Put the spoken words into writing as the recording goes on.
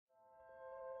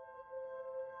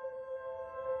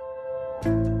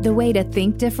The way to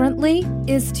think differently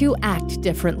is to act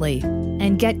differently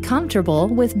and get comfortable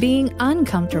with being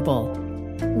uncomfortable.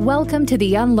 Welcome to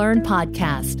the Unlearn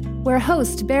Podcast, where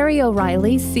host Barry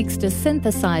O'Reilly seeks to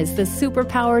synthesize the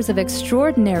superpowers of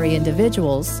extraordinary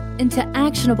individuals into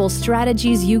actionable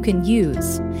strategies you can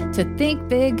use to think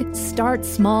big, start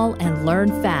small, and learn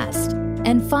fast,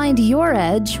 and find your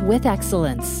edge with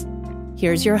excellence.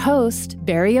 Here's your host,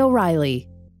 Barry O'Reilly.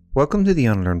 Welcome to the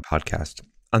Unlearn Podcast.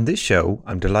 On this show,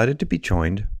 I'm delighted to be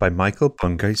joined by Michael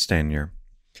Bungay-Stanier.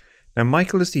 Now,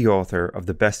 Michael is the author of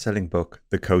the best-selling book,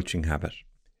 The Coaching Habit,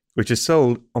 which has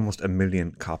sold almost 1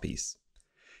 million copies.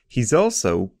 He's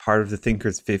also part of the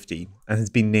Thinkers 50 and has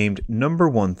been named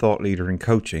 #1 thought leader in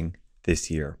coaching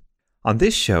this year. On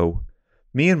this show,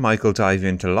 me and Michael dive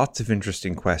into lots of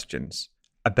interesting questions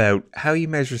about how he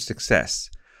measures success,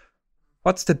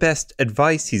 what's the best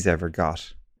advice he's ever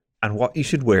got, and what you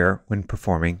should wear when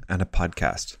performing on a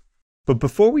podcast. But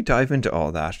before we dive into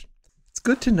all that, it's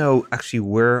good to know actually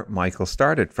where Michael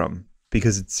started from,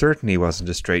 because it certainly wasn't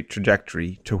a straight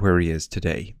trajectory to where he is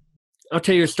today. I'll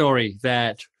tell you a story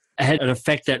that had an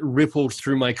effect that ripples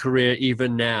through my career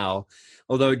even now,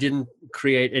 although it didn't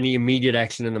create any immediate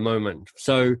action in the moment.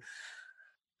 So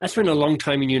I spent a long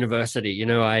time in university. You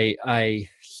know, I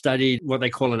studied what they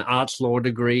call an arts law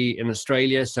degree in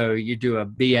Australia. So you do a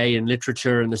BA in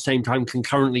literature, and at the same time,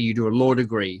 concurrently, you do a law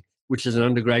degree, which is an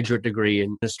undergraduate degree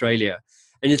in Australia.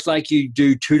 And it's like you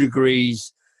do 2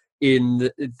 degrees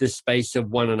in the space of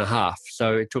 1.5.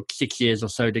 So it took 6 years or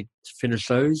so to finish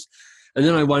those. And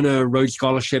then I won a Rhodes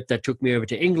Scholarship that took me over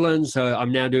to England. So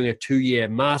I'm now doing a 2-year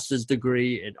master's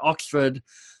degree at Oxford.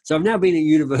 So I've now been at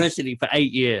university for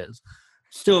 8 years.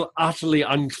 Still utterly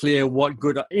unclear what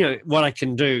I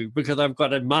can do, because I've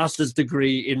got a master's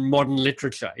degree in modern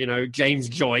literature, James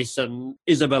Joyce and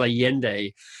Isabel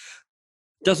Allende.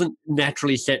 Doesn't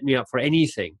naturally set me up for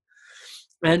anything.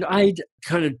 And I'd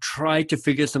kind of tried to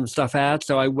figure some stuff out.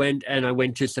 So I went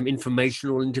to some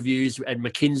informational interviews at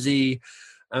McKinsey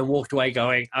and walked away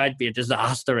going, I'd be a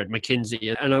disaster at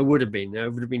McKinsey. And I would have been.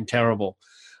 It would have been terrible.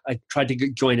 I tried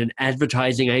to join an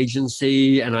advertising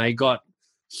agency, and I got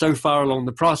so far along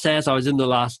the process. I was in the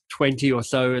last 20 or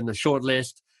so in the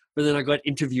shortlist. But then I got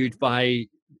interviewed by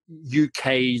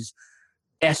UK's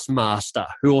S-Master,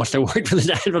 who also worked for this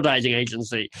advertising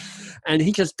agency. And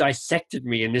he just dissected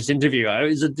me in this interview. It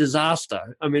was a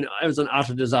disaster. I mean, it was an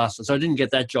utter disaster. So I didn't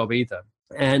get that job either.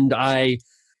 And I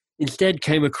instead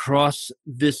came across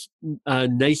this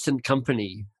nascent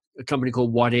company, a company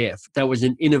called What If, that was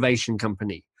an innovation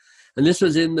company. And this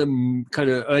was in the kind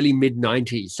of early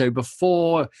mid-90s. So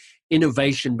before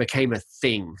innovation became a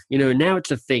thing. Now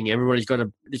it's a thing. Everybody's got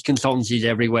there's consultancies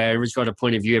everywhere. Everybody's got a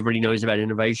point of view. Everybody knows about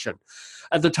innovation.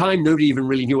 At the time, nobody even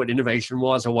really knew what innovation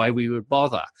was or why we would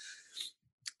bother.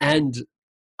 And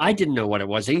I didn't know what it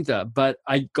was either, but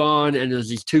I'd gone, and there was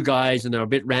these 2 guys, and they were a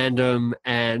bit random,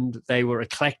 and they were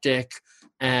eclectic.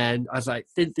 And I was like,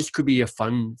 this could be a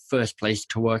fun first place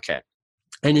to work at.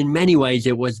 And in many ways,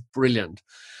 it was brilliant,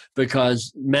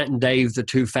 because Matt and Dave, the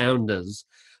 2 founders,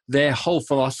 their whole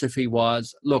philosophy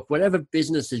was, look, whatever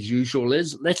business as usual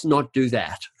is, let's not do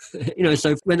that.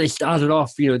 So when they started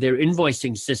off, their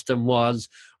invoicing system was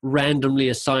randomly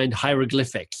assigned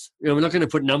hieroglyphics. We're not going to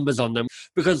put numbers on them,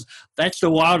 because that's the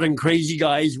wild and crazy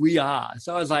guys we are.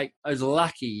 So I was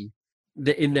lucky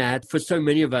in that for so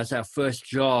many of us, our first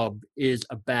job is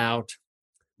about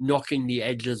knocking the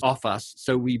edges off us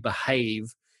so we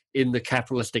behave in the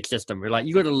capitalistic system. We're like,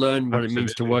 you got to learn what Absolutely. It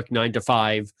means to work 9 to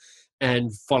 5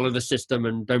 and follow the system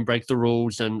and don't break the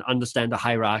rules and understand the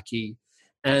hierarchy.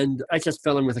 And I just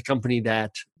fell in with a company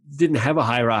that didn't have a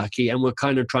hierarchy and were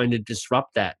kind of trying to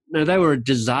disrupt that. Now, they were a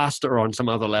disaster on some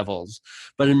other levels,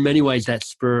 but in many ways that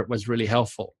spirit was really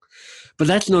helpful. But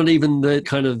that's not even the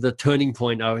kind of the turning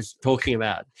point I was talking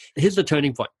about. Here's the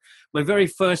turning point. My very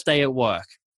first day at work,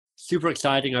 super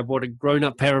exciting. I bought a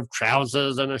grown-up pair of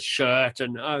trousers and a shirt,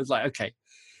 and I was like, okay.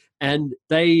 And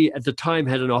they, at the time,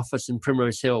 had an office in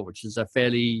Primrose Hill, which is a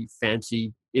fairly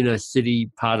fancy inner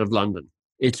city part of London.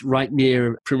 It's right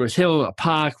near Primrose Hill, a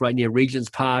park, right near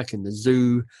Regent's Park and the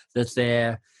zoo that's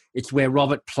there. It's where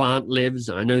Robert Plant lives.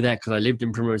 I know that because I lived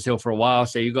in Primrose Hill for a while.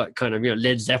 So you got kind of,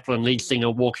 Led Zeppelin lead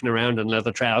singer walking around in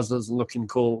leather trousers and looking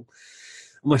cool.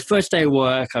 On my first day of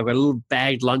work, I've got a little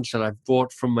bagged lunch that I've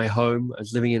bought from my home. I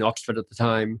was living in Oxford at the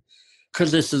time.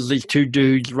 Because this is these 2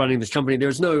 dudes running this company,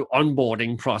 there's no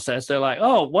onboarding process. They're like,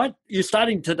 oh, what? You're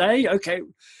starting today? Okay.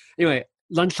 Anyway,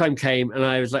 lunchtime came and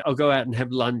I was like, I'll go out and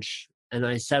have lunch. And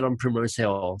I sat on Primrose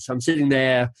Hill. So I'm sitting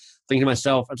there thinking to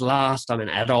myself, at last, I'm an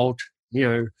adult.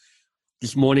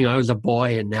 This morning I was a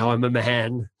boy and now I'm a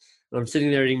man. I'm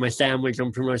sitting there eating my sandwich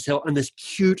on Primrose Hill, and this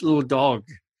cute little dog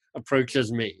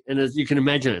approaches me. And as you can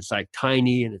imagine, it's like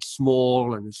tiny and it's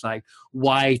small and it's like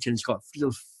white and it's got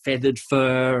little feathered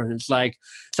fur and it's like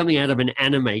something out of an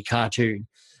anime cartoon.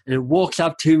 And it walks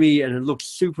up to me and it looks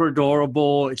super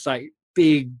adorable. It's like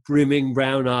big, brimming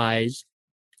brown eyes.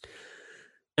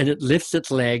 And it lifts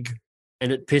its leg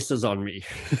and it pisses on me.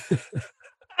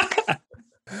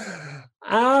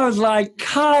 I was like,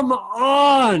 come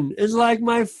on. It's like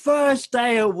my first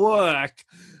day at work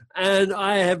and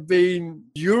I have been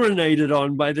urinated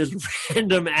on by this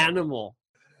random animal.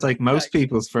 It's like most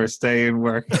people's first day in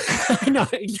work. No,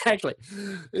 exactly.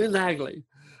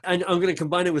 And I'm going to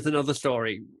combine it with another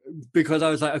story because I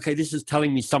was like, okay, this is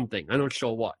telling me something. I'm not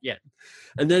sure what yet.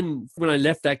 And then when I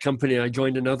left that company, I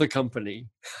joined another company.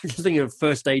 Just thinking of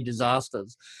first day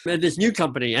disasters. And this new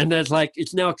company, and there's like,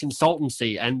 it's now a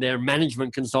consultancy and they're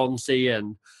management consultancy.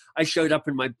 And I showed up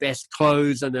in my best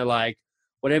clothes and they're like,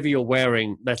 whatever you're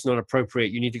wearing, that's not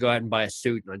appropriate. You need to go out and buy a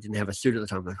suit. And I didn't have a suit at the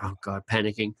time. I'm like, oh God,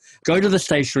 panicking. Go to the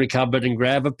stationery cupboard and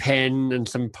grab a pen and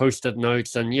some Post-it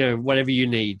notes and, you know, whatever you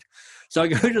need. So I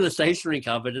go to the stationery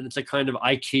cupboard and it's a kind of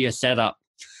IKEA setup.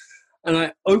 And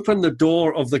I open the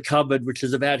door of the cupboard, which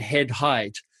is about head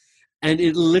height. And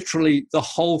it literally, the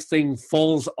whole thing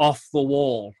falls off the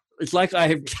wall. It's like I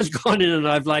have just gone in and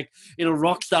I've like, in a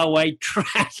rock star way,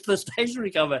 trashed the stationery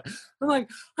cupboard. I'm like,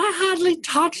 I hardly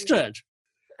touched it.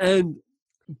 And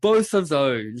both of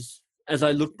those, as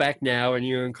I look back now and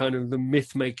you're in kind of the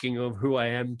myth making of who I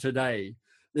am today,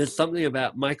 there's something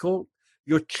about, Michael,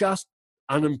 you're just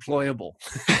unemployable.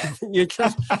 You're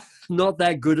just not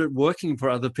that good at working for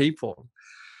other people.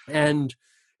 And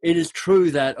it is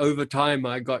true that over time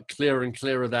I got clearer and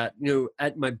clearer that, you know,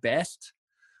 at my best,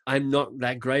 I'm not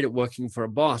that great at working for a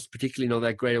boss, particularly not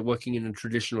that great at working in a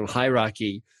traditional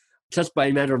hierarchy. Just by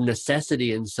a matter of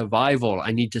necessity and survival,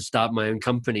 I need to start my own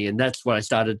company. And that's what I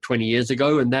started 20 years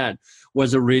ago. And that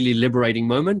was a really liberating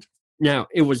moment. Now,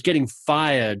 it was getting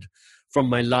fired from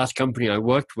my last company I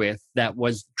worked with that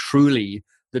was truly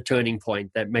the turning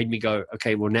point that made me go,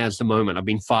 okay, well, now's the moment. I've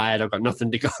been fired. I've got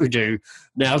nothing to go do.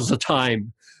 Now's the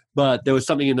time. But there was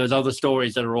something in those other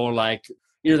stories that are all like,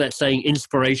 you know, that saying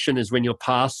inspiration is when your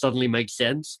past suddenly makes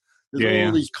sense. There's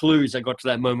all these clues. I got to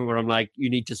that moment where I'm like, you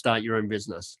need to start your own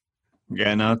business.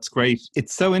 Yeah, no, it's great.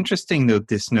 It's so interesting, though,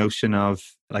 this notion of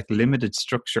like limited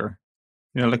structure.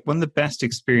 You know, like one of the best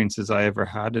experiences I ever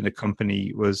had in a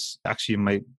company was actually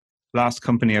my last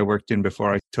company I worked in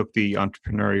before I took the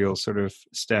entrepreneurial sort of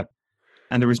step.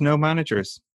 And there was no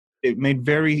managers. It made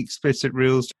very explicit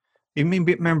rules. I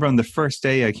remember on the first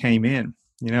day I came in,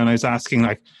 you know, and I was asking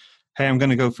like, hey, I'm going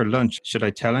to go for lunch. Should I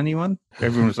tell anyone?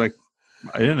 Everyone was like,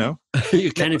 I don't know.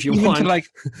 You can if you want.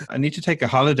 I need to take a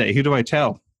holiday. Who do I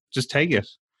tell? Just take it.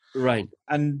 Right.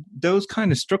 And those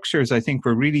kind of structures, I think,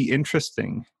 were really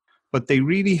interesting, but they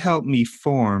really helped me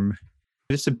form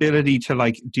this ability to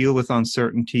like deal with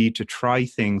uncertainty, to try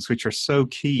things, which are so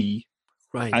key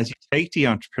as you take the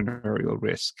entrepreneurial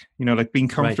risk, you know, like being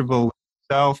comfortable with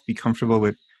yourself, be comfortable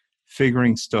with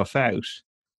figuring stuff out.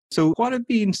 So what have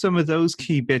been some of those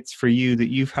key bits for you that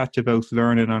you've had to both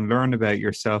learn and unlearn about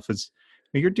yourself as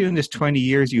you're doing this 20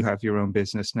 years, you have your own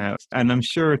business now. And I'm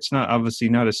sure it's obviously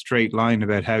not a straight line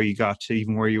about how you got to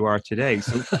even where you are today.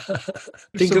 So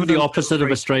think of the opposite of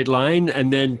a straight line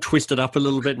and then twist it up a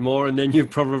little bit more. And then you've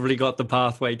probably got the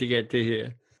pathway to get to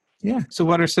here. Yeah. So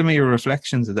what are some of your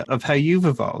reflections of that, of how you've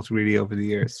evolved really over the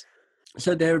years?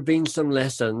 So there have been some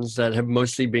lessons that have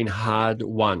mostly been hard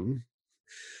won.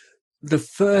 The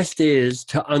first is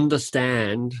to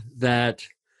understand that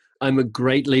I'm a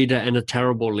great leader and a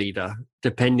terrible leader,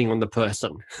 depending on the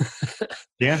person.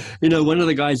 Yeah. You know, one of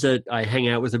the guys that I hang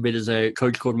out with a bit is a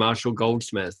coach called Marshall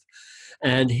Goldsmith.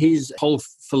 And his whole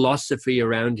philosophy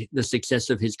around the success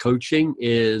of his coaching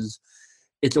is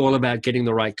it's all about getting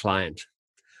the right client.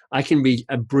 I can be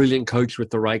a brilliant coach with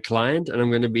the right client, and I'm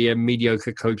going to be a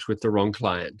mediocre coach with the wrong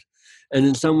client. And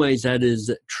in some ways, that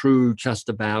is true just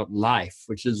about life,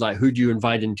 which is like, who do you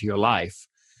invite into your life?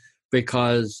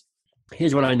 Because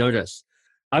here's what I notice.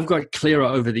 I've got clearer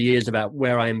over the years about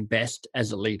where I'm best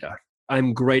as a leader.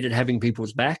 I'm great at having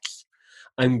people's backs.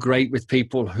 I'm great with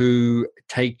people who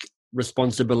take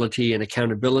responsibility and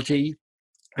accountability.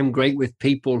 I'm great with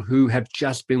people who have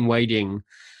just been waiting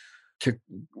to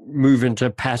move into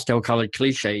pastel-colored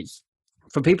cliches.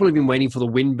 For people who've been waiting for the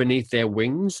wind beneath their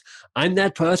wings, I'm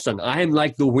that person. I am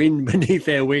like the wind beneath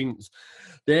their wings.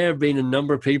 There have been a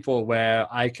number of people where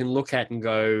I can look at and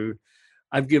go,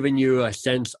 I've given you a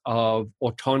sense of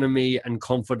autonomy and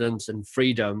confidence and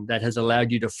freedom that has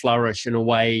allowed you to flourish in a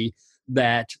way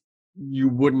that you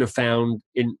wouldn't have found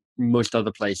in most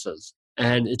other places.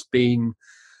 And it's been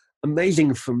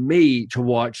amazing for me to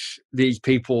watch these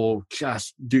people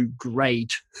just do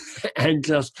great and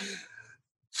just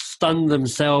stun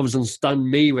themselves and stun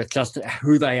me with just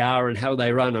who they are and how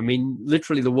they run. I mean,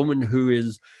 literally the woman who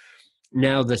is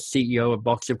now the CEO of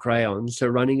Box of Crayons, so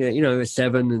running a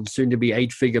 7 and soon to be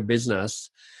 8-figure business.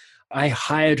 I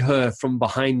hired her from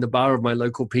behind the bar of my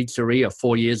local pizzeria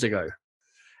 4 years ago.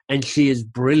 And she is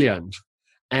brilliant.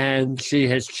 And she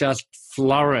has just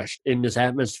flourished in this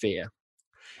atmosphere.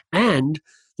 And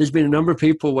there's been a number of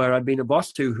people where I've been a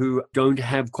boss to who don't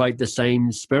have quite the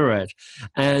same spirit.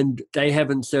 And they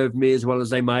haven't served me as well as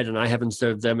they might, and I haven't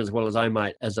served them as well as I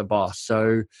might as a boss.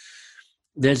 So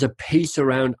there's a piece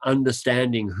around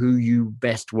understanding who you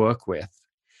best work with.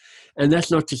 And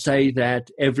that's not to say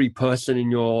that every person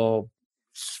in your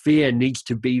sphere needs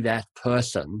to be that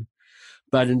person.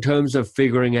 But in terms of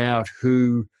figuring out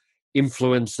who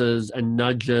influences and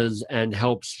nudges and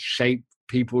helps shape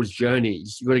people's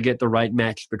journeys, you've got to get the right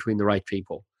match between the right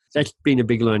people. That's been a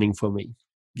big learning for me.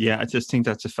 Yeah, I just think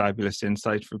that's a fabulous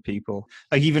insight for people.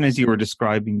 Like even as you were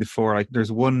describing before, like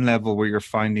there's one level where you're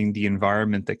finding the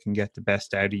environment that can get the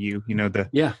best out of you. You know, the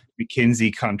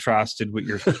McKinsey contrasted with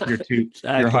your two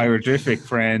your hieroglyphic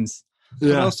friends.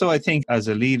 Yeah. But also I think as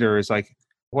a leader is like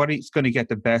what is going to get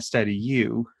the best out of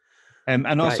you,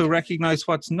 and also recognize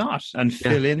what's not and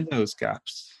fill in those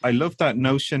gaps. I love that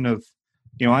notion of,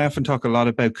 you know, I often talk a lot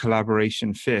about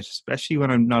collaboration fit, especially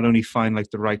when I'm not only find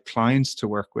like the right clients to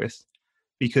work with,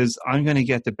 because I'm going to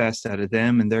get the best out of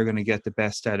them and they're going to get the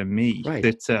best out of me. Right.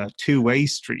 It's a two-way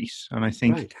street. And I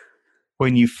think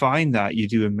when you find that, you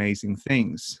do amazing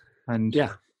things. And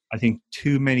I think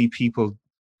too many people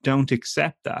don't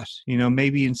accept that. You know,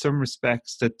 maybe in some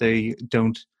respects that they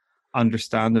don't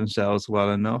understand themselves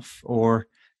well enough, or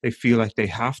they feel like they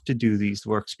have to do these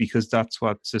works because that's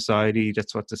what society,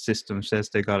 that's what the system says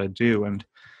they got to do. And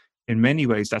in many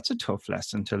ways, that's a tough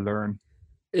lesson to learn.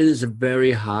 It is a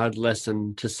very hard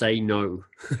lesson to say no,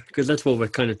 because that's what we're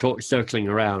kind of circling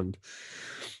around.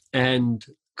 And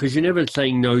because you're never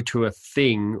saying no to a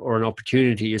thing or an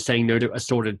opportunity, you're saying no to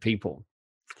assorted people.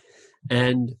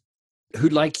 And who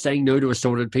likes saying no to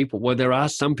assorted people? Well, there are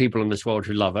some people in this world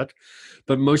who love it,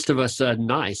 but most of us are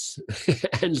nice.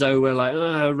 And so we're like,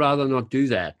 I'd rather not do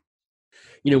that.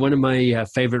 You know, one of my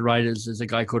favorite writers is a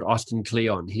guy called Austin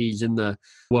Kleon. He's in the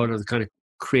world of the kind of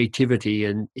creativity,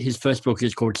 and his first book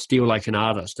is called Steal Like an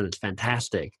Artist, and it's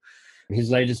fantastic. His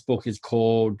latest book is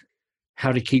called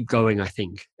How to Keep Going, I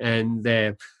think, and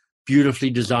they're beautifully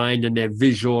designed and they're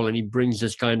visual, and he brings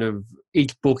this kind of,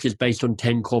 each book is based on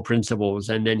 10 core principles,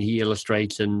 and then he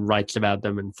illustrates and writes about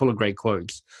them and full of great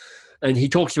quotes. And he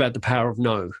talks about the power of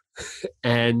no.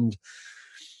 And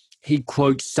he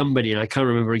quotes somebody, and I can't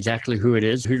remember exactly who it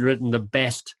is, who's written the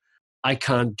best "I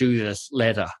can't do this"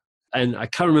 letter. And I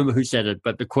can't remember who said it,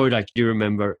 but the quote I do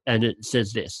remember, and it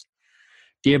says this: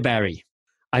 "Dear Barry,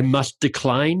 I must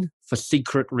decline for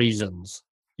secret reasons.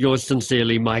 Yours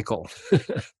sincerely, Michael."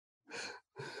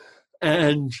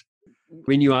 And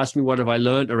when you ask me what have I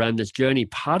learned around this journey,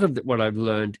 part of what I've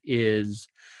learned is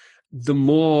the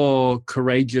more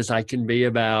courageous I can be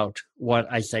about what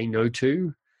I say no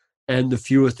to, and the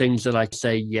fewer things that I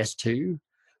say yes to,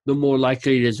 the more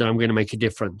likely it is that I'm going to make a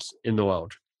difference in the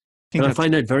world. And I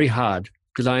find that very hard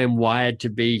because I am wired to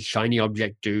be shiny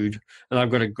object dude, and I've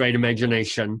got a great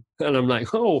imagination. And I'm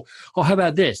like, oh, how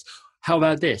about this? How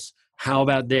about this? How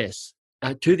about this?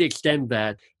 To the extent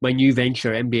that my new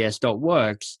venture,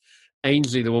 MBS.works,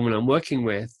 Ainsley, the woman I'm working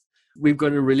with, we've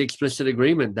got a really explicit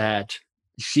agreement that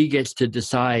she gets to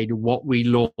decide what we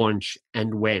launch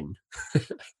and when.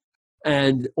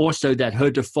 And also that her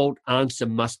default answer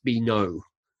must be no.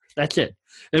 That's it.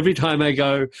 Every time I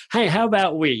go, hey, how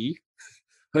about we?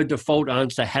 Her default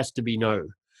answer has to be no.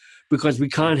 Because we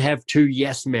can't have two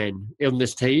yes men in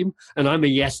this team, and I'm a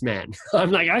yes man.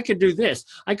 I'm like, I could do this.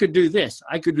 I could do this.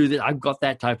 I could do this. I've got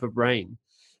that type of brain.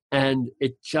 And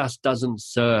it just doesn't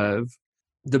serve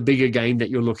the bigger game that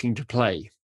you're looking to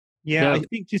play. Yeah, now, I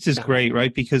think this is great,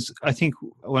 right? Because I think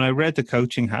when I read The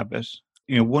Coaching Habit,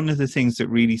 you know, one of the things that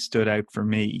really stood out for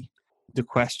me, the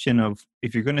question of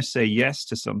if you're going to say yes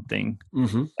to something,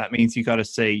 that means you got to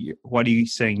say, what are you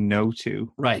saying no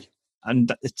to? Right.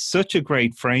 And it's such a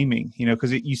great framing, you know,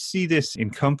 because you see this in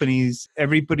companies.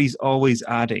 Everybody's always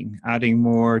adding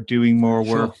more, doing more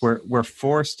work. Sure. We're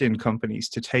forced in companies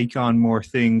to take on more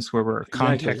things where we're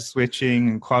context switching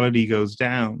and quality goes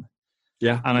down.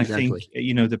 Yeah, and I think,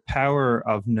 you know, the power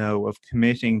of no, of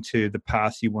committing to the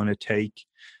path you want to take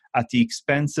at the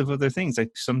expense of other things.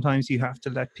 Like sometimes you have to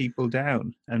let people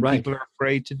down, and Right. people are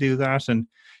afraid to do that. And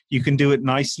you can do it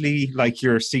nicely, like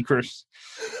your secret.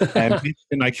 And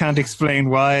I can't explain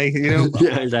why, Yeah,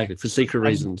 exactly. For secret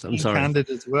reasons. I'm sorry. Candid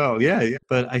as well. Yeah.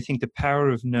 But I think the power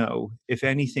of no, if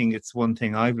anything, it's one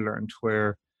thing I've learned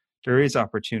where there is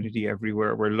opportunity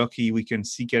everywhere. We're lucky we can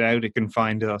seek it out. It can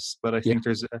find us. But I think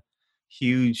there's a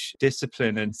huge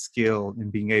discipline and skill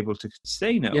in being able to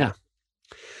say no. Yeah.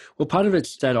 Well, part of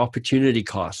it's that opportunity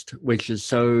cost, which is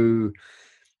so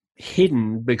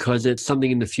hidden because it's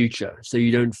something in the future. So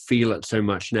you don't feel it so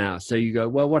much now. So you go,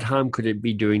 well, what harm could it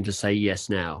be doing to say yes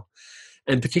now?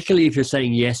 And particularly if you're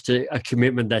saying yes to a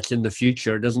commitment that's in the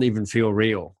future, it doesn't even feel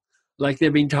real. Like there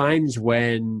have been times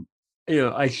when,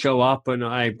 I show up and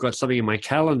I've got something in my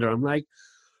calendar. I'm like,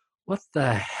 what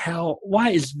the hell? Why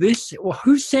is this? Well,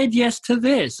 who said yes to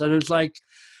this? And it's like,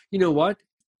 you know what?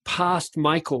 Past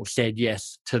Michael said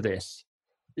yes to this.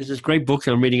 There's this great book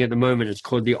I'm reading at the moment. It's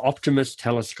called The Optimist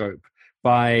Telescope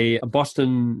by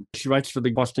she writes for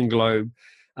the Boston Globe.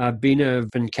 Bina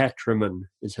Venkatraman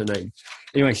is her name.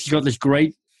 Anyway, she's got this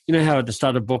great, how at the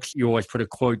start of books, you always put a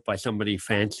quote by somebody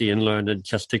fancy and learned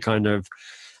just to kind of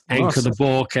anchor the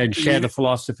book and share the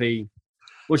philosophy.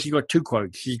 Well, she's got two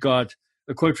quotes. She's got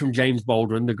a quote from James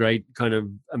Baldwin, the great kind of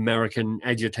American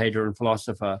agitator and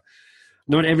philosopher.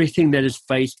 Not everything that is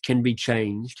faced can be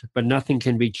changed, but nothing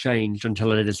can be changed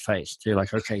until it is faced. So you're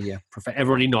like, okay, yeah.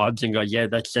 Everybody nods and goes, yeah,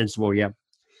 that's sensible, yeah.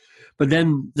 But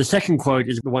then the second quote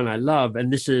is the one I love,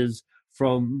 and this is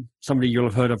from somebody you'll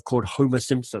have heard of called Homer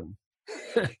Simpson.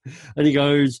 And he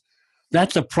goes,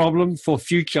 that's a problem for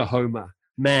future Homer.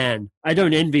 Man, I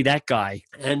don't envy that guy.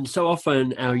 And so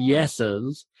often our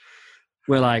yeses,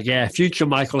 we're like, yeah, future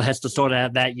Michael has to sort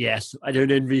out that yes. I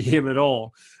don't envy him at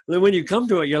all. And then when you come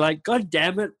to it, you're like, God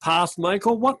damn it, past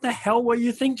Michael, what the hell were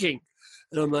you thinking?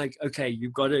 And I'm like, okay,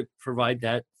 you've got to provide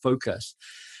that focus.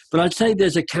 But I'd say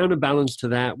there's a counterbalance to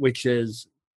that, which is,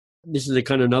 this is a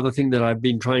kind of another thing that I've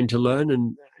been trying to learn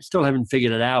and I still haven't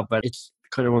figured it out, but it's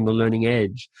kind of on the learning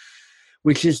edge,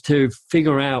 which is to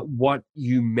figure out what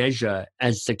you measure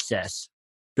as success.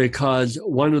 Because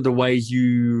one of the ways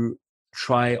you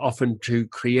try often to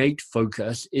create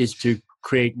focus is to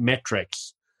create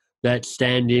metrics that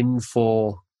stand in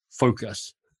for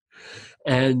focus.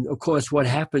 And of course, what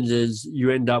happens is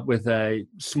you end up with a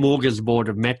smorgasbord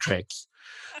of metrics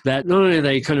that not only are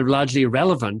they kind of largely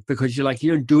irrelevant because you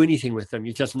don't do anything with them,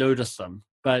 you just notice them.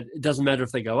 But it doesn't matter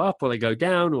if they go up or they go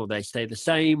down or they stay the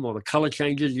same or the color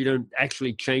changes. You don't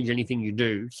actually change anything you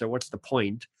do. So what's the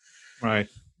point? Right.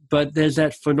 But there's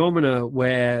that phenomena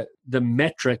where the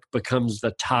metric becomes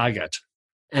the target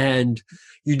and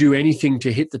you do anything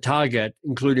to hit the target,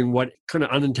 including what kind of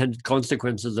unintended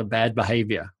consequences of bad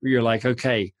behavior. You're like,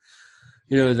 okay,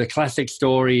 the classic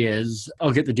story is,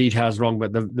 I'll get the details wrong,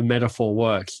 but the metaphor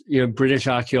works. British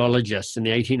archaeologists in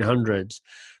the 1800s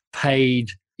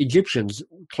paid Egyptians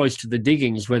close to the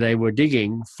diggings where they were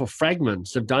digging for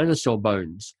fragments of dinosaur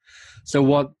bones. So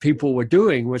what people were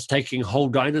doing was taking whole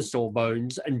dinosaur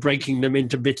bones and breaking them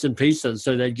into bits and pieces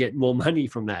so they'd get more money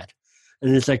from that.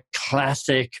 And it's a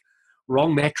classic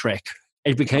wrong metric.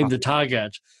 It became the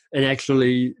target and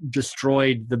actually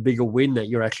destroyed the bigger win that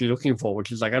you're actually looking for,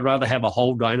 which is like, I'd rather have a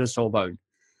whole dinosaur bone.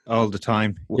 All the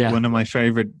time. Yeah. One of my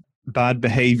favorite bad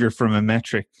behavior from a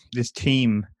metric, this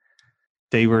team,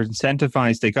 they were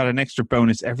incentivized. They got an extra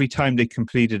bonus every time they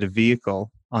completed a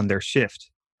vehicle on their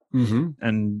shift. Mm-hmm.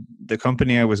 And the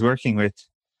company I was working with,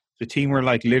 the team were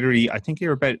like literally, I think they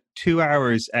were about 2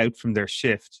 hours out from their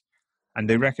shift. And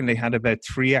they reckon they had about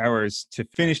 3 hours to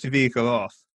finish the vehicle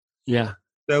off. Yeah.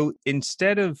 So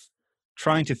instead of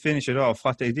trying to finish it off,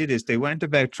 what they did is they went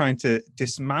about trying to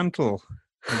dismantle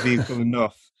the vehicle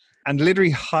enough and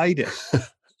literally hide it.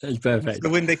 That's perfect. So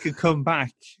when they could come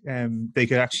back, they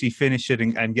could actually finish it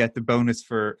and get the bonus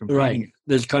for completing it.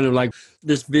 There's kind of like,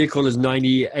 this vehicle is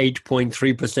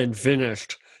 98.3%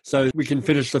 finished. So we can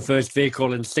finish the first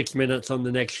vehicle in 6 minutes on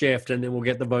the next shift, and then we'll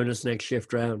get the bonus next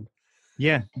shift round.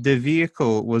 Yeah, the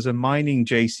vehicle was a mining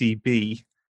JCB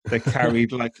that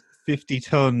carried like 50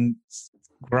 tons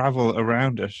gravel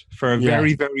around it for a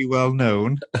very, very well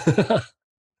known.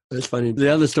 That's funny. The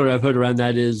other story I've heard around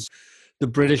that is the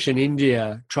British in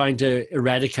India trying to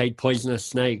eradicate poisonous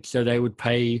snakes. So they would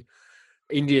pay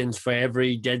Indians for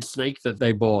every dead snake that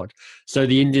they bought. So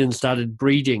the Indians started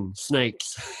breeding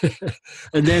snakes.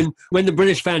 And then when the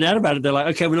British found out about it, they're like,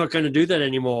 okay, we're not going to do that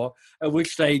anymore. At which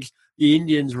stage the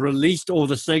Indians released all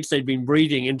the snakes they'd been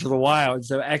breeding into the wild.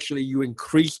 So actually you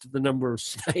increased the number of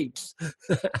snakes.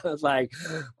 I was like,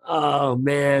 oh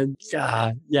man.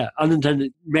 Yeah.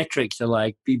 Unintended metrics are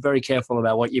like, be very careful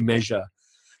about what you measure.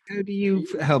 How do you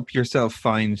help yourself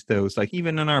find those? Like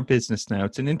even in our business now,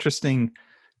 it's an interesting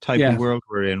type of world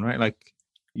we're in, right? Like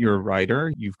you're a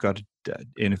writer, you've got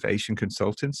innovation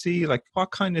consultancy. Like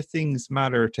what kind of things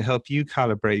matter to help you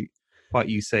calibrate what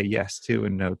you say yes to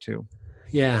and no to?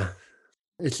 Yeah,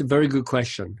 it's a very good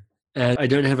question. And I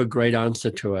don't have a great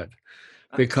answer to it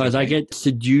because I get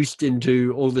seduced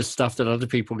into all this stuff that other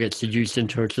people get seduced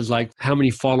into. It's just like, how many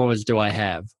followers do I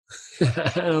have?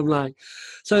 And I'm like,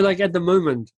 so like at the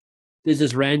moment, there's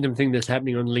this random thing that's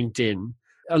happening on LinkedIn.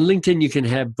 On LinkedIn, you can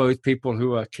have both people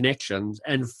who are connections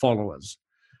and followers.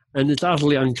 And it's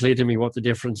utterly unclear to me what the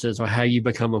difference is or how you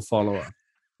become a follower.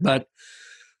 But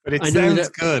it sounds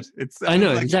good. I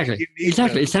know, exactly.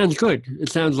 Exactly. It sounds good. It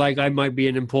sounds like I might be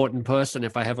an important person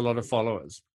if I have a lot of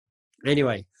followers.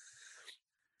 Anyway,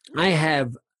 I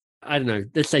have, I don't know,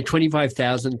 let's say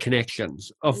 25,000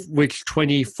 connections, of which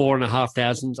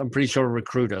 24,500, I'm pretty sure are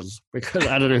recruiters because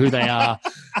I don't know who they are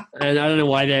and I don't know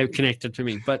why they're connected to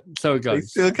me, but so it goes. They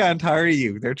still can't hire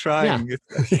you. They're trying.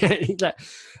 Yeah. Exactly.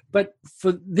 But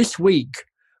for this week,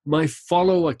 my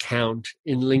follow account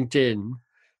in LinkedIn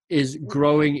is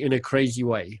growing in a crazy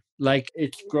way. Like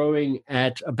it's growing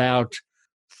at about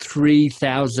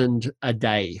 3,000 a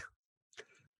day.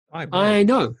 I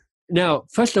know. Now,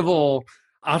 first of all,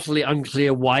 utterly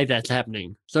unclear why that's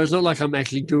happening. So it's not like I'm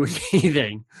actually doing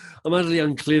anything. I'm utterly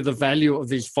unclear the value of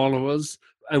these followers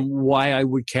and why I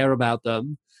would care about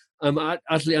them. I'm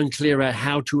utterly unclear about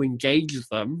how to engage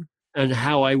them and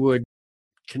how I would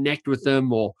connect with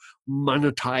them or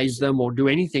monetize them or do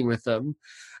anything with them.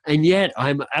 And yet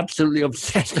I'm absolutely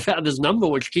obsessed about this number,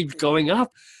 which keeps going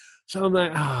up. So I'm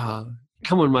like,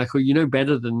 come on, Michael, you know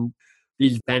better than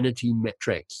these vanity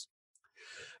metrics.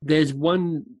 There's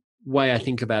one way I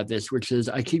think about this, which is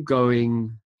I keep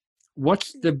going,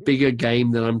 what's the bigger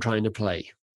game that I'm trying to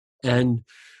play? And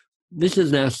this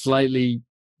is now slightly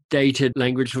dated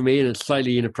language for me, and it's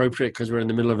slightly inappropriate because we're in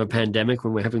the middle of a pandemic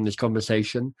when we're having this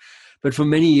conversation. But for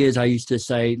many years, I used to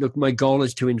say, look, my goal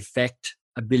is to infect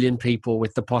 1 billion people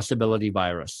with the possibility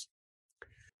virus,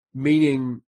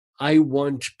 meaning I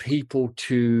want people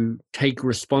to take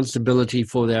responsibility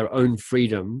for their own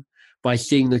freedom by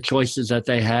seeing the choices that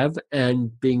they have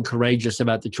and being courageous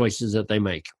about the choices that they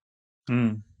make.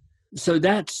 So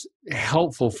that's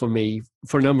helpful for me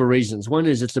for a number of reasons. One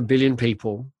is it's 1 billion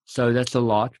people, so that's a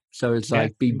lot. So it's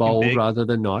like be bold rather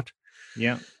than not.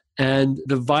 Yeah. And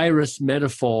the virus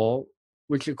metaphor,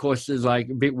 which of course is like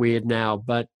a bit weird now,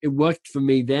 but it worked for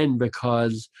me then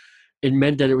because it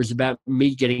meant that it was about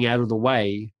me getting out of the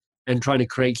way and trying to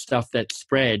create stuff that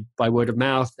spread by word of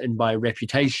mouth and by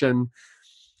reputation.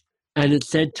 And it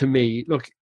said to me, look,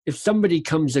 if somebody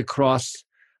comes across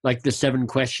like the 7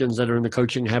 questions that are in the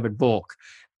Coaching Habit book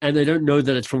and they don't know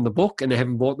that it's from the book and they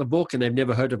haven't bought the book and they've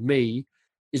never heard of me,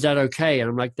 is that okay? And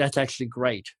I'm like, that's actually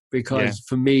great because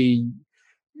for me,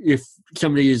 if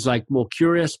somebody is like more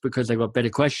curious because they've got better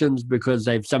questions, because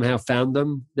they've somehow found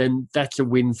them, then that's a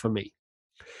win for me.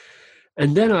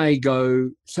 And then I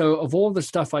go, so of all the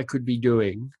stuff I could be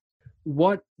doing,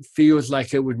 what feels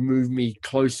like it would move me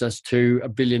closest to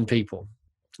 1 billion people?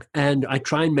 And I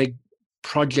try and make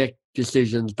project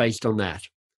decisions based on that.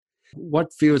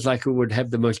 What feels like it would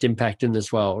have the most impact in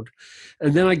this world?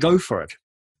 And then I go for it.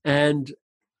 And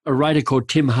a writer called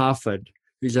Tim Harford,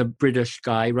 who's a British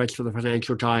guy, writes for the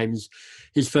Financial Times.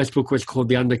 His first book was called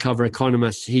The Undercover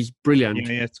Economist. He's brilliant,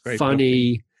 it's great,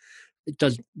 funny,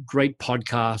 does great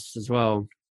podcasts as well,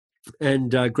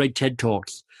 and great TED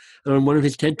Talks. And on one of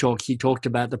his TED Talks, he talked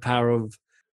about the power of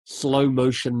slow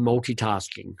motion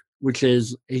multitasking, which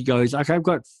is, he goes, okay, I've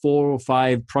got 4 or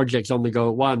 5 projects on the go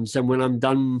at once. And when I'm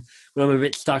done, when I'm a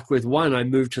bit stuck with one, I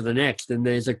move to the next. And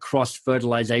there's a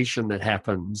cross-fertilization that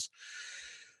happens.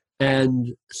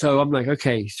 And so I'm like,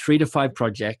 okay, 3 to 5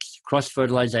 projects,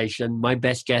 cross-fertilization. My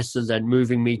best guess is that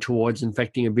moving me towards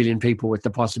infecting 1 billion people with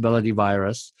the possibility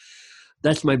virus.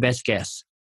 That's my best guess.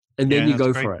 And then you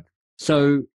go for it.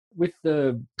 So with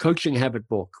the Coaching Habit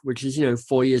book, which is,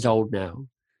 4 years old now,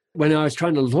 when I was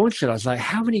trying to launch it, I was like,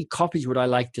 how many copies would I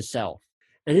like to sell?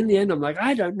 And in the end, I'm like,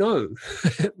 I don't know,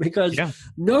 because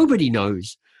nobody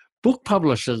knows. Book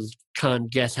publishers can't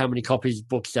guess how many copies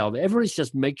books sell. Everybody's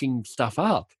just making stuff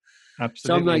up. Absolutely.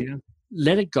 So I'm like,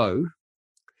 let it go.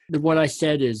 What I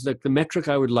said is, look, the metric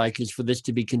I would like is for this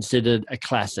to be considered a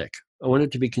classic. I want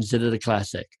it to be considered a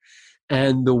classic.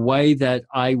 And the way that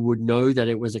I would know that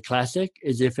it was a classic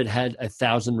is if it had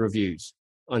 1,000 reviews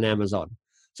on Amazon.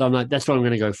 So I'm like, that's what I'm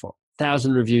going to go for.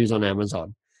 1,000 reviews on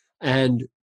Amazon. And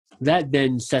that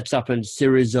then sets up a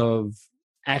series of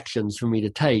actions for me to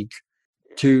take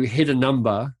to hit a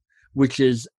number, which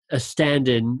is a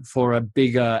stand-in for a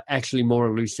bigger, actually more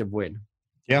elusive win.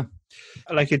 Yeah.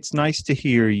 Like, it's nice to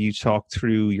hear you talk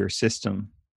through your system.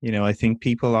 I think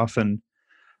people often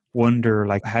wonder,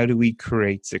 like, how do we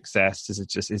create success? Is it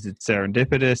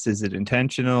serendipitous? Is it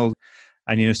intentional?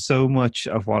 And so much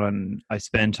of what I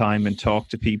spend time and talk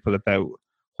to people about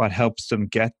what helps them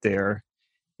get there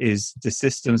is the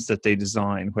systems that they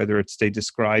design, whether it's they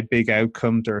describe big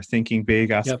outcomes or thinking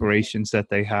big aspirations that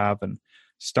they have, and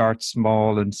start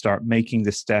small and start making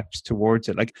the steps towards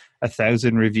it. Like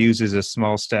 1,000 reviews is a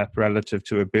small step relative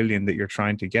to 1 billion that you're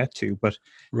trying to get to, but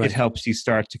it helps you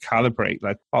start to calibrate,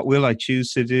 like, what will I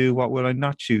choose to do? What will I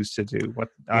not choose to do? What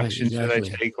action should I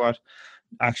take? What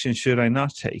action should I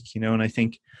not take? And I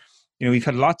think, we've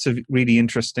had lots of really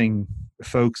interesting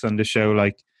folks on the show,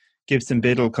 like Gibson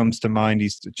Biddle comes to mind.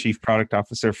 He's the chief product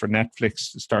officer for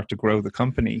Netflix to start to grow the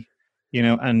company,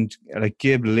 and like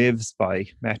Gib lives by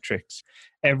metrics.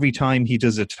 Every time he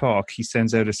does a talk, he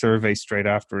sends out a survey straight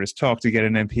after his talk to get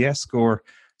an NPS score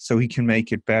so he can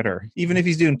make it better. Even if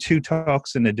he's doing 2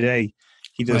 talks in a day,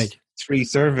 he does 3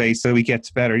 surveys so he gets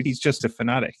better. He's just a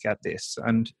fanatic at this.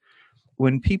 And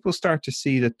when people start to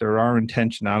see that there are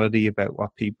intentionality about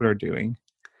what people are doing,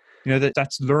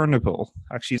 that's learnable.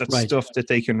 Actually, that's stuff that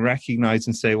they can recognize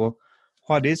and say, well,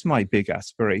 what is my big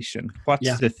aspiration?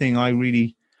 What's the thing I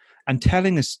really... And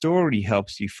telling a story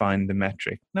helps you find the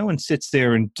metric. No one sits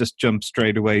there and just jumps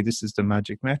straight away, this is the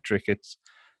magic metric. It's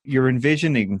you're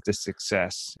envisioning the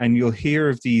success, and you'll hear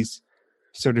of these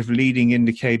sort of leading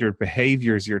indicator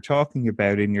behaviors you're talking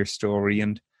about in your story,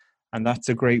 and that's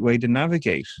a great way to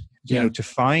navigate, to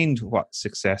find what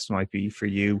success might be for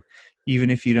you, even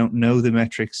if you don't know the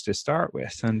metrics to start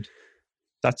with. And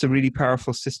that's a really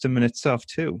powerful system in itself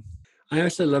too. I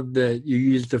also love that you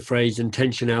used the phrase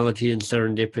intentionality and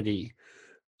serendipity.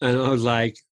 And I was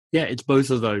like, yeah, it's both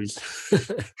of those.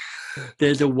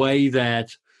 There's a way that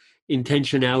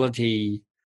intentionality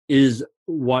is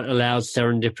what allows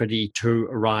serendipity to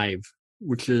arrive,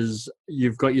 which is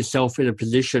you've got yourself in a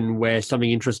position where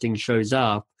something interesting shows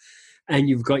up, and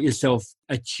you've got yourself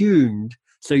attuned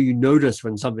so you notice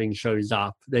when something shows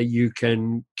up that you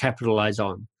can capitalize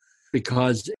on.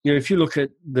 Because, if you look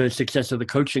at the success of the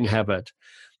coaching habit,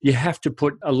 you have to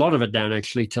put a lot of it down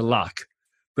actually to luck.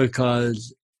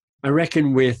 Because I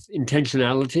reckon with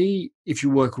intentionality, if you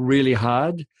work really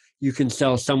hard, you can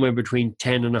sell somewhere between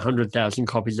 10 and 100,000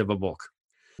 copies of a book.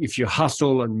 If you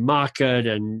hustle and market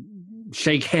and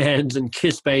shake hands and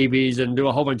kiss babies and do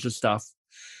a whole bunch of stuff,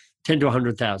 10 to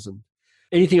 100,000.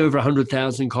 Anything over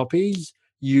 100,000 copies,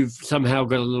 you've somehow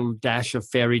got a little dash of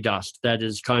fairy dust that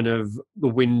is kind of the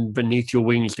wind beneath your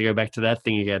wings, to go back to that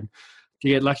thing again, to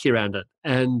get lucky around it.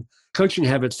 And Coaching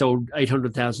Habit sold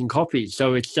 800,000 copies.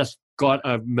 So it's just got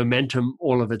a momentum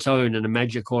all of its own and a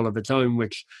magic all of its own,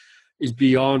 which is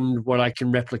beyond what I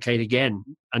can replicate again,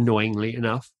 annoyingly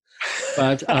enough.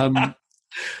 But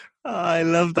I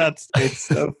love that. It's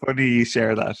so funny you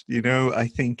share that. I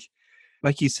think,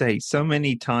 like you say, so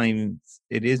many times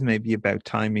it is maybe about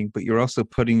timing, but you're also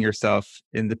putting yourself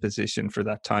in the position for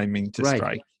that timing to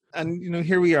strike. And,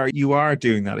 here we are. You are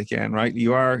doing that again, right?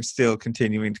 You are still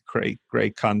continuing to create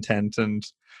great content. And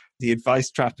the advice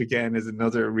trap, again, is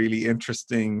another really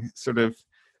interesting sort of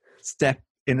step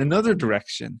in another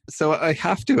direction. So I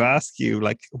have to ask you,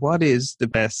 like, what is the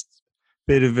best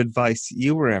bit of advice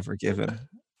you were ever given?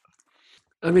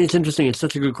 I mean, it's interesting. It's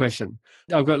such a good question.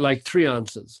 I've got like 3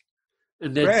 answers.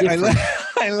 And they're different.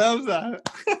 I love that.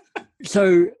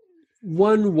 So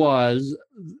one was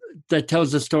that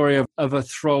tells the story of a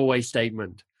throwaway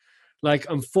statement. Like,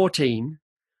 I'm 14.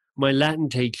 My Latin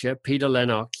teacher, Peter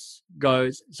Lennox,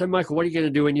 goes, "So, Michael, what are you going to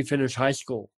do when you finish high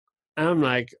school?" And I'm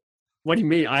like, "What do you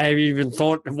mean?" I haven't even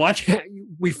thought, what?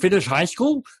 We finish high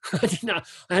school? I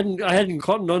hadn't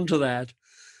cottoned on to that.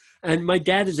 And my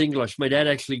dad is English. My dad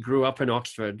actually grew up in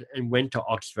Oxford and went to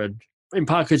Oxford, in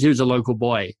part because he was a local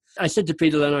boy. I said to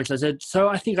Peter Lennox, I said, "So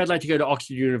I think I'd like to go to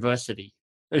Oxford University."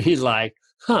 And he's like,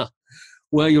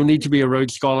 "Well, you'll need to be a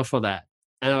Rhodes Scholar for that."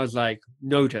 And I was like,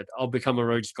 "Noted, I'll become a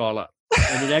Rhodes Scholar."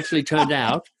 And it actually turned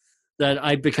out that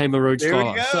I became a Rhodes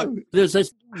Scholar. So there's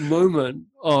this moment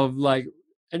of like,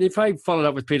 and if I followed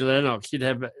up with Peter Lennox, you'd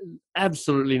have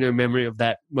absolutely no memory of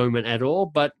that moment at all,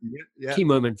 but key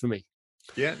moment for me.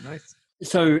 Yeah, nice.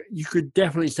 So you could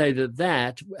definitely say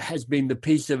that has been the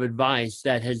piece of advice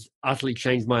that has utterly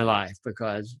changed my life,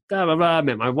 because blah, blah, blah, I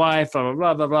met my wife, blah, blah,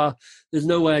 blah, blah, blah. There's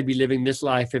no way I'd be living this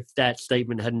life if that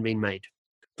statement hadn't been made.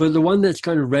 But the one that's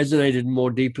kind of resonated more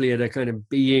deeply at a kind of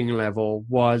being level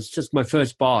was just my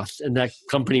first boss in that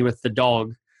company with the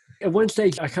dog. At one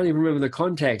stage, I can't even remember the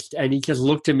context, and he just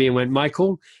looked at me and went,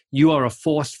 "Michael, you are a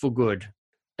force for good."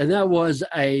 And that was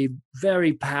a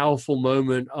very powerful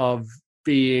moment of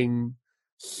being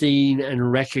seen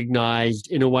and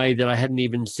recognized in a way that I hadn't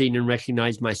even seen and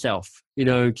recognized myself.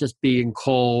 Just being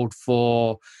called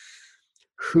for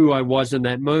who I was in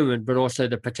that moment, but also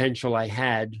the potential I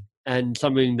had, and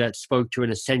something that spoke to an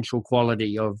essential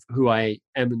quality of who I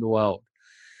am in the world.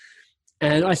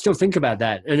 And I still think about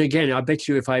that. And again, I bet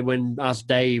you if I went and asked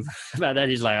Dave about that,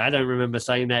 he's like, I don't remember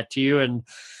saying that to you. And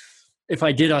if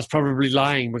I did, I was probably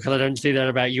lying because I don't see that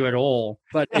about you at all.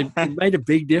 But it made a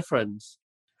big difference.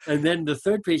 And then the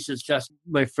third piece is just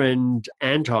my friend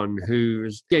Anton, who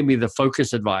gave me the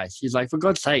focus advice. He's like, for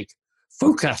God's sake,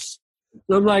 focus.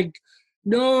 And I'm like,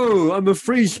 no, I'm a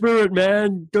free spirit,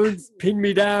 man. Don't pin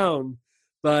me down.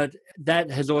 But that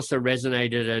has also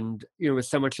resonated. And, with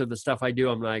so much of the stuff I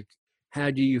do, I'm like, how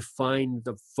do you find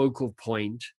the focal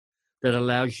point that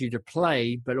allows you to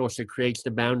play, but also creates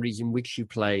the boundaries in which you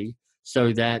play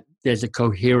so that there's a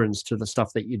coherence to the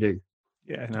stuff that you do?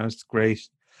 Yeah, no, it's great.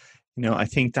 I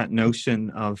think that notion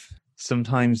of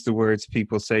sometimes the words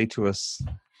people say to us,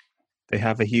 they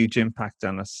have a huge impact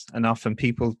on us. And often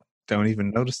people don't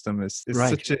even notice them. It's right.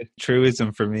 Such a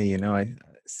truism for me. I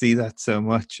see that so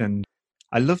much. And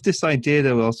I love this idea,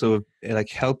 though, also of like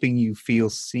helping you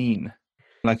feel seen.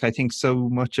 Like, I think so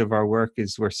much of our work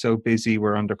is we're so busy,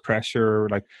 we're under pressure,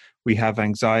 like we have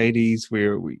anxieties,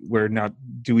 we're not,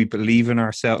 do we believe in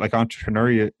ourselves? Like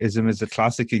entrepreneurism is a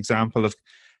classic example of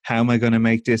how am I going to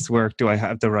make this work? Do I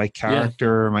have the right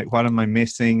character? Yeah. What am I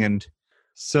missing? And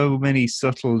so many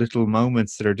subtle little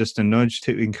moments that are just a nudge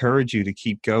to encourage you to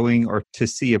keep going or to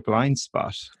see a blind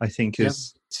spot, I think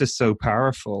is just so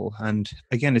powerful. And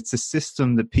again, it's a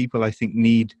system that people, I think,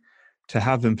 need to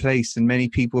have in place, and many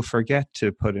people forget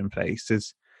to put in place,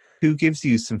 is who gives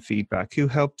you some feedback, who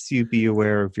helps you be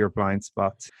aware of your blind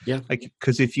spots. Yeah.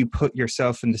 Because if you put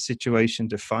yourself in the situation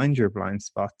to find your blind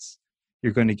spots,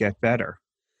 you're going to get better.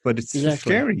 But it's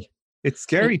scary. It's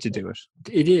scary to do it.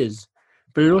 It is.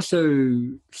 But it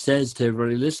also says to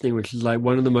everybody listening, which is like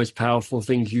one of the most powerful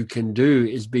things you can do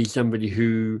is be somebody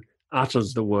who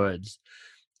utters the words.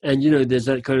 And, there's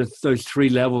that kind of those three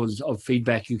levels of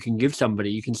feedback you can give somebody.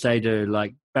 You can say to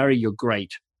like, Barry, you're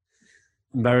great.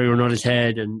 And Barry will nod his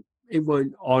head and it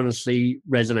won't honestly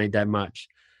resonate that much.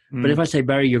 But if I say,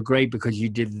 Barry, you're great because you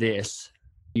did this,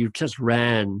 you just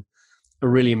ran a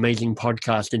really amazing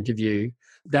podcast interview,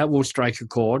 that will strike a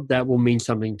chord, that will mean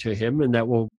something to him and that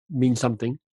will mean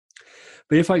something.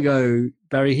 But if I go,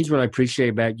 Barry, here's what I appreciate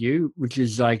about you, which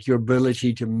is like your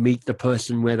ability to meet the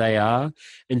person where they are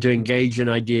and to engage in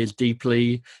ideas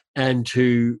deeply and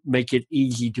to make it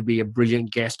easy to be a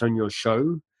brilliant guest on your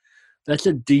show. That's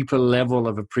a deeper level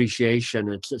of appreciation.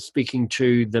 It's speaking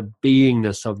to the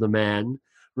beingness of the man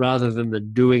rather than the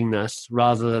doingness,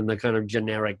 rather than the kind of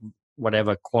generic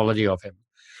whatever quality of him.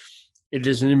 It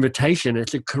is an invitation.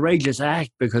 It's a courageous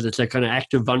act because it's a kind of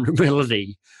act of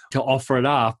vulnerability to offer it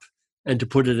up and to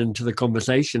put it into the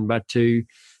conversation, but to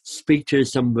speak to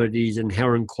somebody's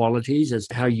inherent qualities as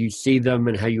how you see them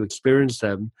and how you experience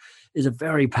them is a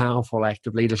very powerful act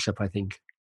of leadership, I think.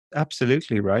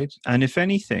 Absolutely right. And if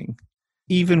anything,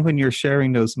 even when you're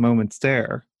sharing those moments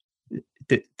there,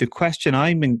 the question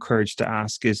I'm encouraged to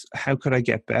ask is, how could I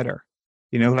get better?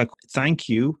 Thank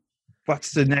you.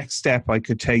 What's the next step I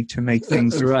could take to make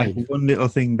things right. One little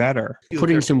thing better?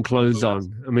 Putting some clothes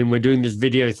on. I mean, we're doing this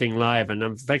video thing live, and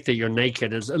the fact that you're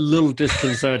naked is a little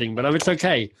disconcerting, but it's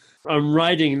okay. I'm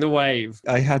riding the wave.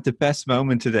 I had the best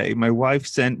moment today. My wife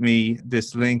sent me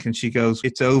this link and she goes,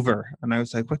 it's over. And I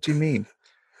was like, what do you mean?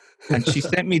 And she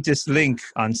sent me this link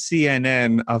on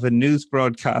CNN of a news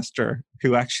broadcaster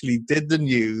who actually did the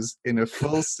news in a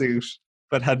full suit,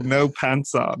 but had no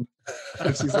pants on.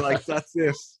 And she's like, that's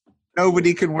it.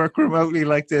 Nobody can work remotely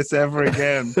like this ever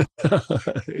again.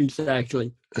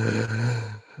 Exactly.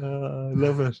 I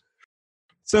love it.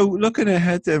 So looking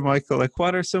ahead there, Michael,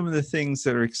 what are some of the things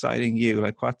that are exciting you?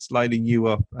 What's lighting you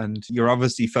up? And you're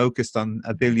obviously focused on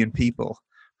 1 billion people,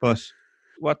 but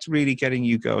what's really getting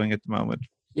you going at the moment?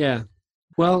 Yeah.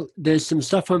 Well, there's some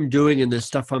stuff I'm doing and there's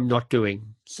stuff I'm not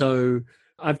doing. So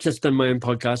I've just done my own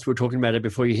podcast. We're talking about it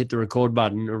before you hit the record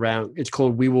button around, it's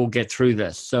called We Will Get Through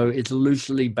This. So it's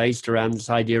loosely based around this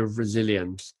idea of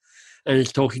resilience. And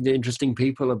it's talking to interesting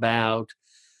people about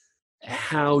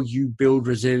how you build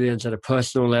resilience at a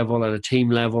personal level, at a team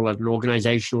level, at an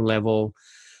organizational level.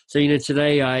 So,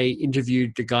 today I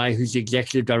interviewed the guy who's the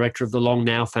executive director of the Long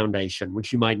Now Foundation,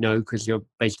 which you might know because you're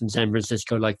based in San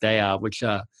Francisco like they are, which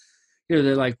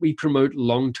they're like, we promote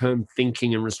long-term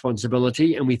thinking and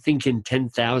responsibility, and we think in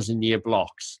 10,000-year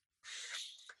blocks.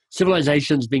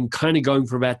 Civilization's been kind of going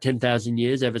for about 10,000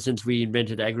 years ever since we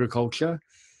invented agriculture.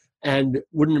 And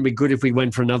wouldn't it be good if we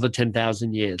went for another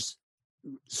 10,000 years?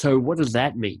 So what does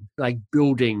that mean? Like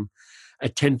building a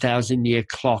 10,000 year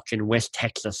clock in West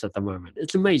Texas at the moment.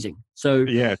 It's amazing. So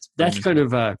Yeah, that's kind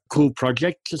of a cool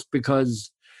project just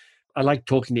because I like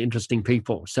talking to interesting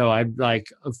people. So I've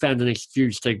found an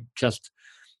excuse to just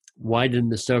widen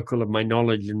the circle of my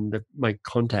knowledge and my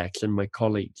contacts and my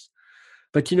colleagues.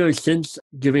 But, since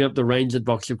giving up the reins at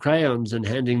Box of Crayons and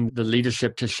handing the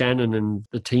leadership to Shannon and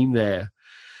the team there,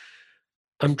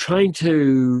 I'm trying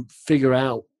to figure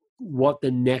out what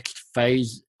the next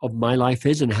phase of my life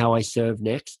is and how I serve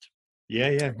next.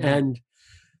 Yeah. And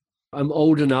I'm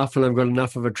old enough and I've got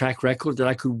enough of a track record that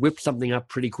I could whip something up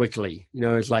pretty quickly.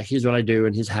 It's like, here's what I do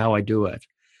and here's how I do it.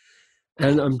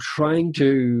 And I'm trying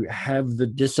to have the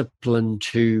discipline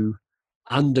to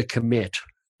undercommit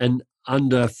and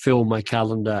underfill my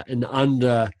calendar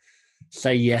and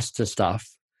say yes to stuff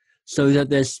so that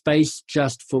there's space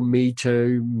just for me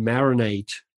to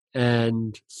marinate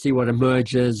and see what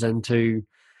emerges and to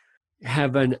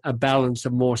have a balance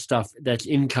of more stuff that's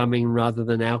incoming rather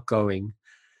than outgoing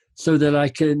so that I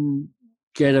can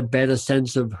get a better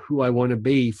sense of who I want to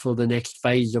be for the next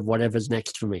phase of whatever's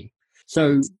next for me.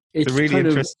 So it's really kind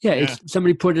of, interesting. It's,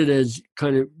 somebody put it as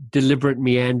kind of deliberate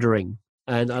meandering.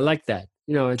 And I like that.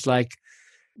 It's like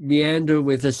meander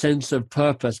with a sense of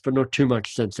purpose, but not too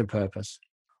much sense of purpose.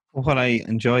 Well, what I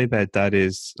enjoy about that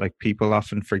is like people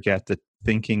often forget that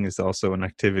thinking is also an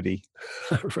activity.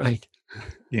 Right.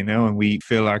 And we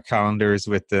fill our calendars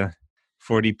with the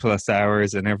 40 plus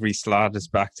hours and every slot is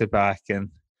back to back. And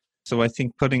so I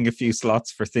think putting a few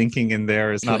slots for thinking in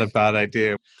there is not a bad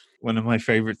idea. One of my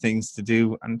favorite things to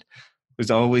do and was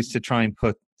always to try and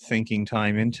put thinking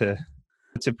time into.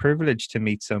 It's a privilege to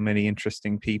meet so many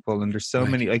interesting people. And there's so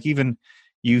many, like even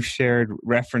you've shared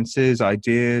references,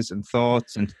 ideas and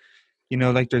thoughts. And,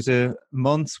 there's a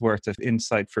month's worth of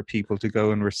insight for people to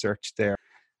go and research there.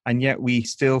 And yet we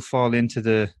still fall into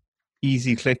the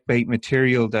easy clickbait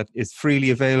material that is freely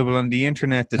available on the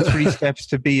internet. The 3 steps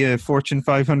to be a Fortune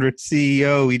 500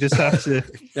 CEO. You just have to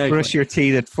brush your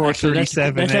teeth at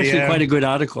 4:37 That's actually quite a good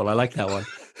article. I like that one.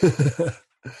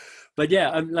 But yeah,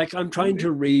 I'm trying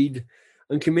to read.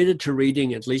 I'm committed to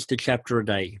reading at least a chapter a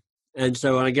day. And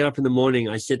so when I get up in the morning,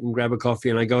 I sit and grab a coffee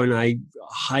and I go and I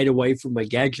hide away from my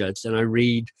gadgets and I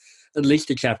read at least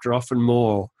a chapter, often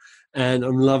more. And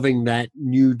I'm loving that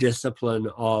new discipline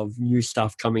of new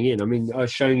stuff coming in. I mean, I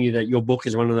was showing you that your book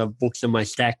is one of the books in my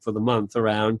stack for the month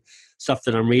around stuff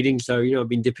that I'm reading. So, I've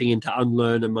been dipping into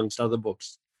Unlearn amongst other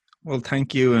books. Well,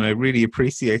 thank you. And I really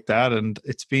appreciate that. And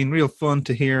it's been real fun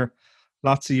to hear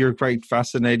lots of your great,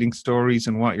 fascinating stories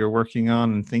and what you're working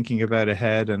on and thinking about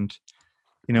ahead. And,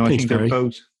 I think they're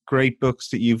both great books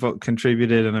that you've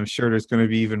contributed. And I'm sure there's going to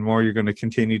be even more you're going to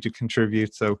continue to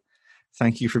contribute. So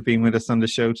thank you for being with us on the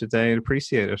show today. I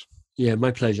appreciate it. Yeah,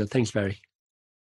 my pleasure. Thanks, Barry.